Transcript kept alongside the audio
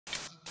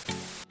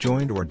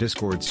Joined our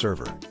Discord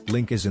server,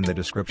 link is in the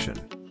description.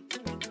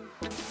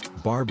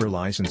 Barber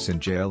licensed in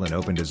jail and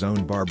opened his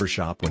own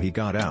barbershop when he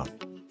got out.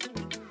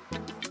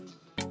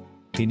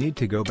 He need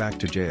to go back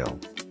to jail.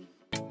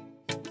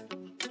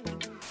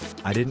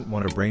 I didn't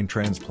want a brain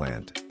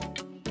transplant.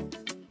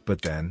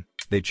 But then,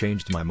 they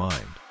changed my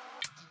mind.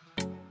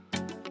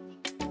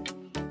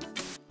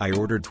 I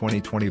ordered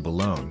 2020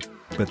 Bologna,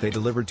 but they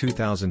delivered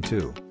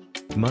 2002.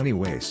 Money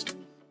waste.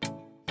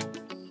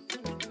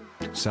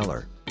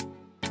 Seller.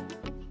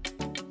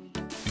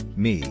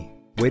 Me,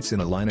 waits in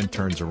a line and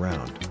turns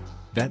around.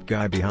 That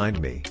guy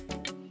behind me.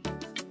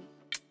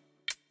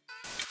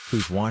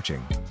 Who's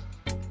watching?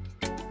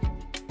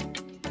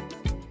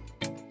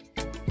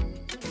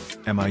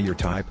 Am I your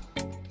type?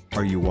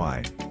 Are you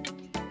wide?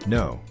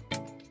 No.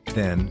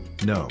 Then,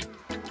 no.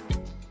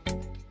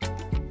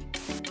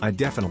 I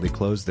definitely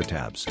closed the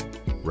tabs,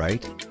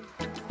 right?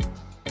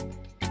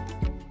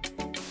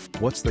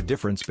 What's the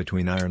difference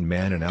between Iron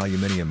Man and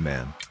Aluminium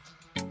Man?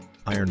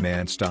 Iron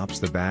Man stops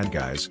the bad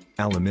guys,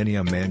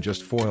 Aluminium Man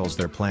just foils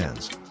their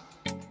plans.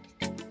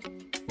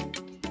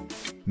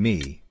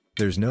 Me,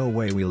 there's no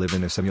way we live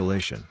in a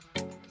simulation.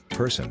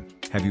 Person,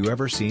 have you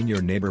ever seen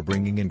your neighbor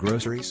bringing in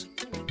groceries?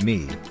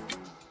 Me.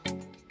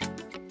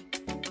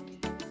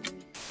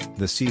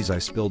 The seas I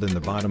spilled in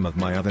the bottom of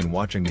my oven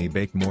watching me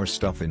bake more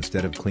stuff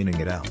instead of cleaning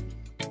it out.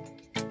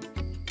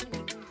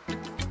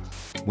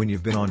 When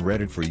you've been on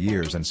Reddit for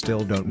years and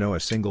still don't know a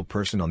single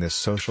person on this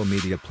social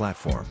media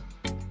platform.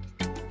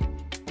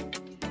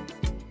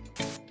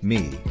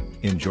 Me,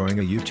 enjoying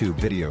a YouTube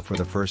video for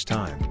the first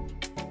time.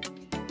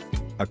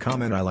 A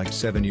comment I liked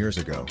 7 years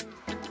ago.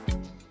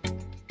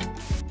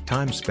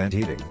 Time spent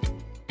eating.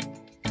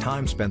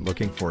 Time spent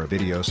looking for a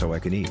video so I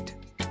can eat.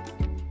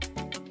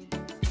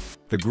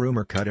 The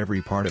groomer cut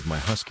every part of my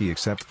husky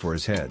except for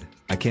his head.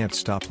 I can't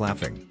stop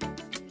laughing.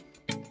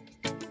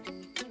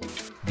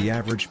 The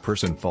average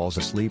person falls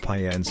asleep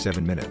in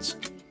 7 minutes.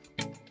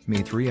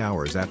 Me 3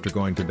 hours after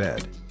going to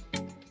bed.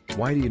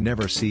 Why do you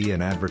never see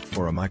an advert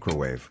for a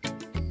microwave?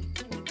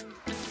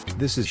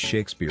 This is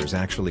Shakespeare's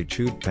actually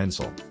chewed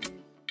pencil.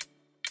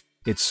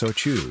 It's so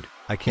chewed,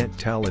 I can't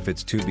tell if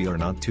it's to be or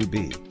not to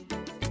be.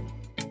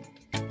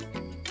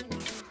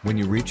 When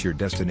you reach your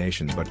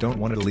destination but don't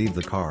want to leave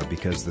the car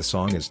because the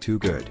song is too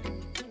good.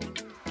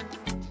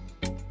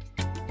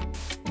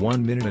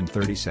 1 minute and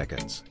 30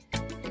 seconds.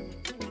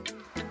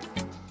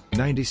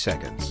 90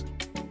 seconds.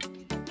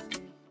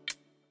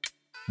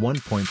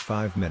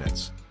 1.5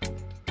 minutes.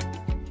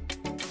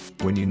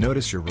 When you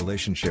notice your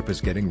relationship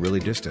is getting really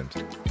distant.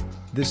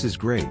 This is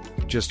great,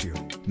 just you,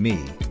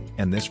 me,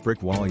 and this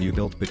brick wall you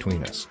built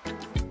between us.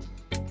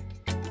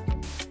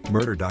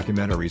 Murder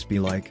documentaries be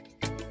like,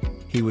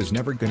 he was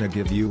never gonna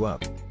give you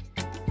up.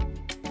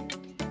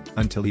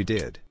 Until he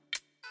did.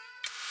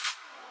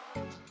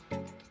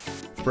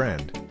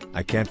 Friend,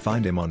 I can't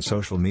find him on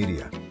social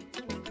media.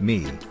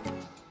 Me.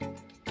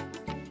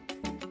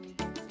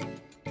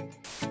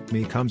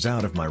 Me comes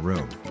out of my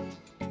room.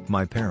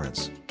 My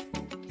parents.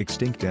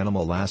 Extinct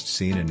animal last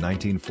seen in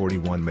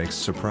 1941 makes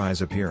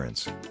surprise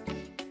appearance.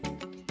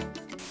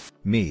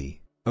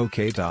 Me,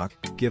 okay doc,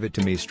 give it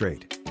to me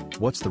straight.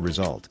 What's the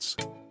results?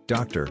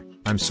 Doctor,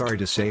 I'm sorry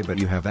to say but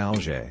you have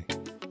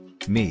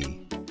Alzheimer's.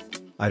 Me.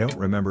 I don't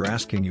remember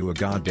asking you a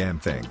goddamn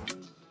thing.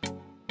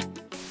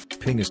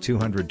 Ping is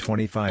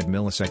 225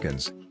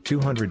 milliseconds,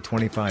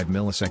 225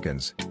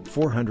 milliseconds,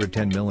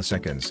 410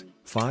 milliseconds,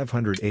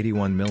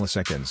 581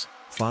 milliseconds,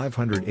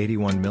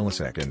 581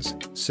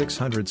 milliseconds,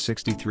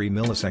 663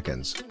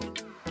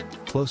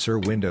 milliseconds. Closer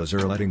windows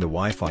are letting the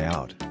Wi-Fi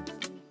out.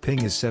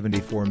 Ping is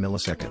 74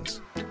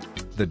 milliseconds.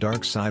 The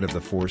dark side of the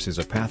Force is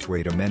a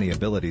pathway to many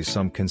abilities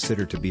some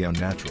consider to be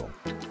unnatural.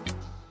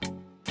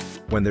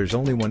 When there's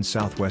only one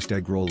Southwest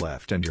egg roll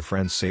left and your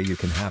friends say you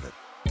can have it.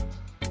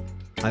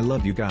 I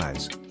love you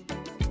guys.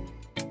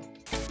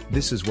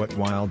 This is what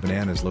wild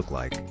bananas look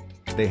like.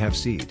 They have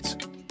seeds.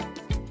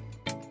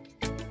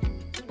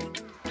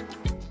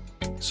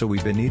 So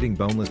we've been eating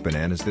boneless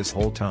bananas this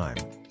whole time.